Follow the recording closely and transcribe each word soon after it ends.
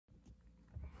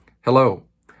Hello,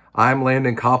 I'm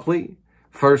Landon Copley,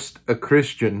 first a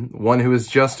Christian, one who is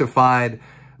justified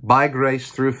by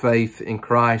grace through faith in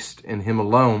Christ and Him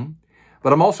alone.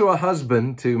 But I'm also a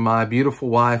husband to my beautiful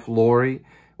wife, Lori.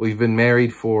 We've been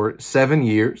married for 7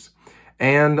 years.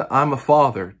 And I'm a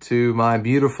father to my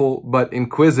beautiful but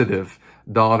inquisitive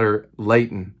daughter,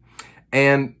 Layton.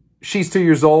 And she's 2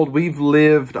 years old. We've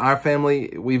lived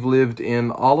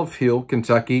in Olive Hill,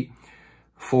 Kentucky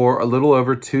for a little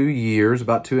over 2 years,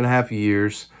 about 2.5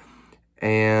 years.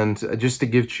 And just to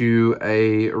give you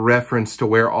a reference to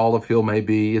where Olive Hill may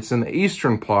be, it's in the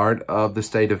eastern part of the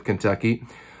state of Kentucky,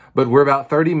 but we're about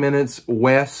 30 minutes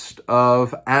west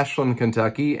of Ashland,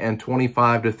 Kentucky, and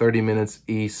 25 to 30 minutes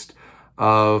east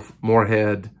of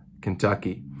Moorhead,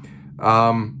 Kentucky.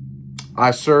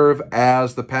 I serve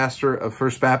as the pastor of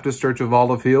First Baptist Church of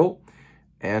Olive Hill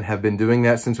and have been doing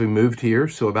that since we moved here,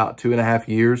 so about 2.5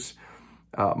 years.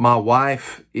 My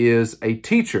wife is a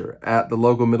teacher at the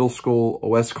local middle school,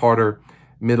 West Carter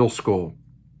Middle School.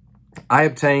 I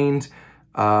obtained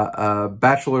a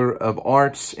Bachelor of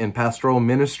Arts in Pastoral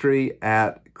Ministry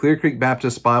at Clear Creek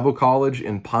Baptist Bible College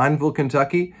in Pineville,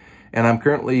 Kentucky, and I'm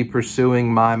currently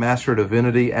pursuing my Master of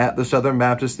Divinity at the Southern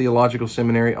Baptist Theological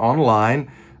Seminary online.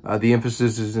 The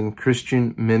emphasis is in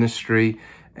Christian ministry.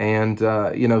 And,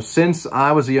 since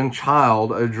I was a young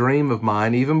child, a dream of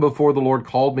mine, even before the Lord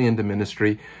called me into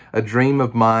ministry, a dream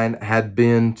of mine had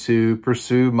been to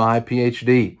pursue my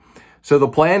PhD. So the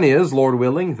plan is, Lord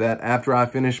willing, that after I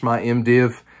finish my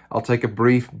MDiv, I'll take a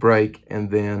brief break and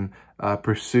then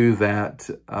pursue that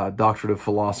doctorate of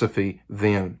philosophy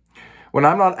then. When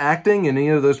I'm not acting in any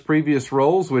of those previous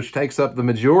roles, which takes up the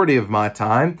majority of my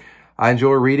time, I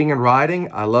enjoy reading and writing.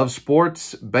 I love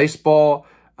sports, baseball,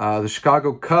 the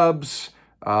Chicago Cubs.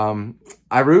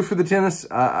 I root for the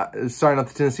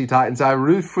Tennessee Titans. I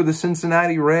root for the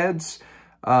Cincinnati Reds.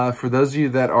 For those of you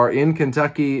that are in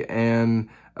Kentucky and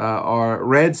are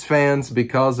Reds fans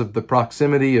because of the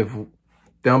proximity of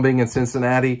them being in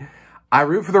Cincinnati, I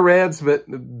root for the Reds, but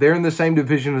they're in the same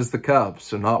division as the Cubs,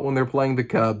 so not when they're playing the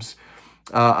Cubs.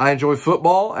 I enjoy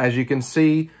football. As you can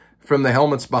see from the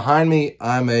helmets behind me,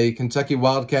 I'm a Kentucky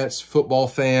Wildcats football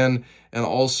fan and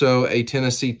also a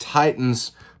Tennessee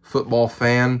Titans football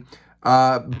fan.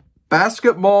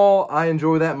 Basketball, I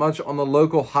enjoy that much on the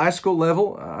local high school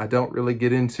level. I don't really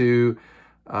get into...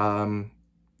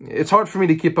 it's hard for me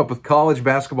to keep up with college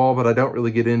basketball, but I don't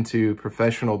really get into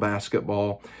professional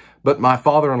basketball. But my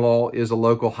father-in-law is a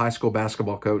local high school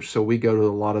basketball coach, so we go to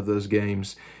a lot of those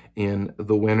games in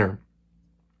the winter.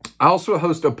 I also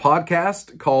host a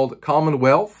podcast called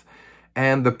Commonwealth,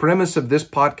 and the premise of this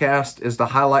podcast is to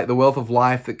highlight the wealth of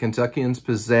life that Kentuckians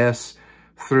possess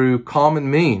through common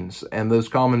means. And those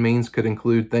common means could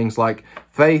include things like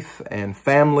faith and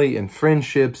family and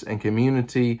friendships and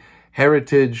community,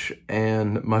 heritage,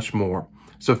 and much more.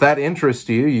 So if that interests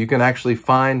you, you can actually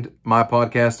find my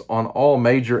podcast on all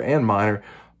major and minor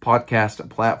podcast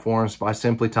platforms by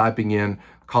simply typing in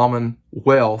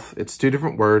Commonwealth. It's 2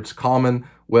 different words,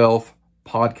 Commonwealth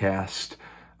Podcast.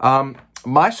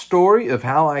 My story of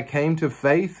how I came to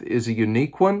faith is a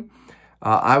unique one.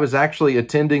 I was actually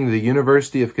attending the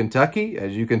University of Kentucky.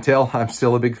 As you can tell, I'm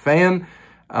still a big fan.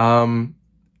 And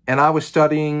I was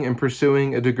studying and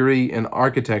pursuing a degree in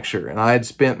architecture. And I had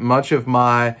spent much of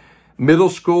my middle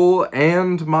school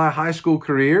and my high school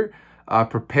career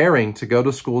preparing to go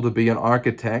to school to be an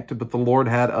architect. But the Lord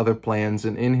had other plans.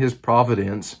 And in His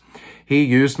providence, He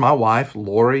used my wife,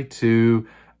 Lori, to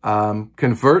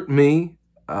convert me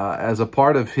as a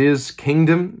part of His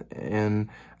kingdom. And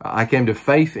I came to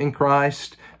faith in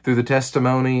Christ through the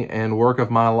testimony and work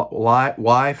of my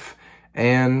wife.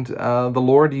 And the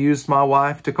Lord used my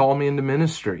wife to call me into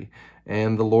ministry.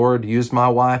 And the Lord used my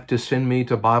wife to send me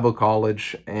to Bible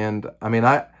college. And I mean,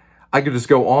 I could just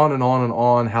go on and on and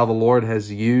on how the Lord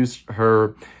has used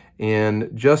her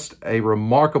in just a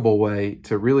remarkable way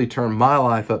to really turn my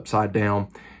life upside down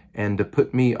and to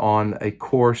put me on a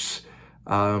course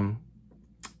in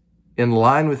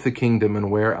line with the kingdom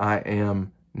and where I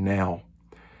am now.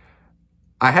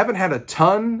 I haven't had a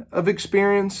ton of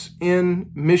experience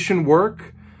in mission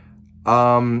work.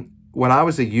 When I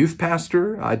was a youth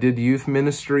pastor, I did youth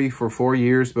ministry for 4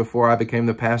 years before I became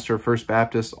the pastor of First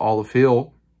Baptist Olive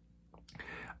Hill.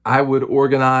 I would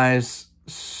organize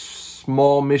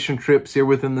small mission trips here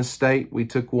within the state. We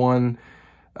took one,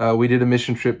 we did a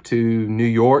mission trip to New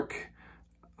York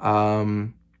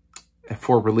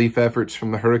for relief efforts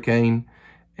from the hurricane.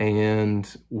 And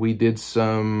we did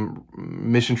some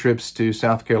mission trips to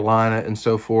South Carolina and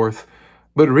so forth.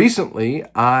 But recently,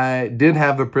 I did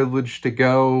have the privilege to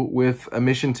go with a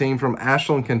mission team from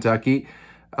Ashland, Kentucky,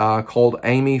 called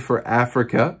Amy for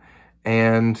Africa.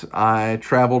 and I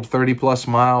traveled 30 plus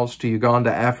miles to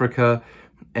Uganda, Africa,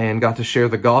 and got to share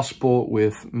the gospel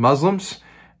with Muslims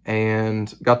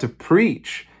and got to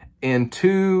preach in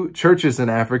 2 churches in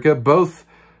Africa, both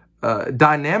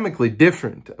dynamically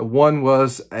different. One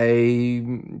was a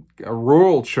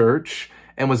rural church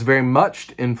and was very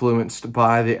much influenced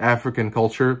by the African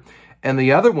culture, and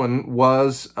the other one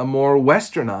was a more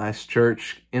westernized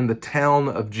church in the town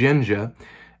of Jinja.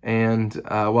 And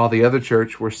while the other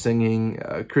church were singing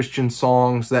Christian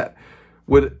songs that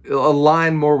would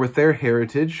align more with their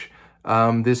heritage,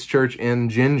 this church in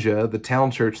Jinja, the town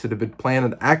church that had been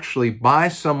planted actually by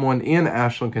someone in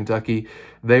Ashland, Kentucky,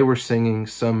 they were singing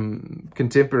some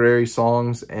contemporary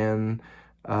songs and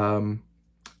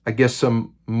I guess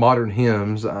some modern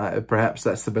hymns. Perhaps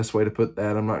that's the best way to put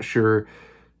that. I'm not sure.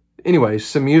 Anyway,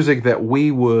 some music that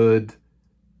we would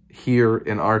hear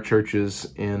in our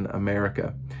churches in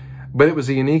America. But it was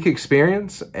a unique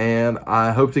experience, and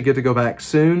I hope to get to go back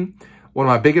soon. One of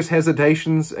my biggest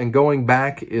hesitations in going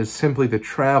back is simply the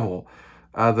travel.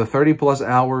 The 30 plus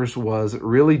hours was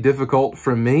really difficult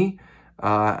for me.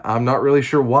 I'm not really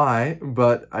sure why,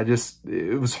 but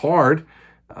it was hard.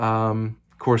 Of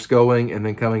course, going and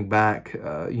then coming back,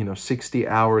 60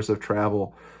 hours of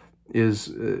travel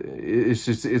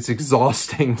it's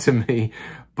exhausting to me.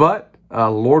 But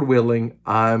Lord willing,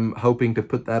 I'm hoping to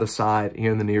put that aside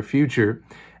here in the near future.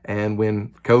 And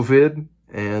when COVID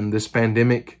and this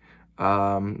pandemic,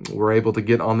 we're able to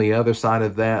get on the other side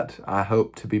of that, I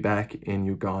hope to be back in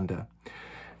Uganda.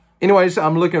 Anyways,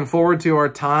 I'm looking forward to our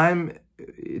time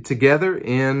together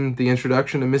in the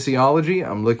introduction to missiology.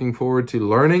 I'm looking forward to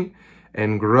learning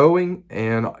and growing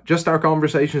and just our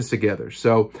conversations together.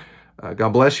 So God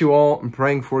bless you all. I'm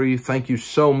praying for you. Thank you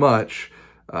so much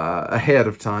ahead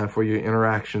of time for your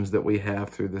interactions that we have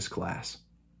through this class.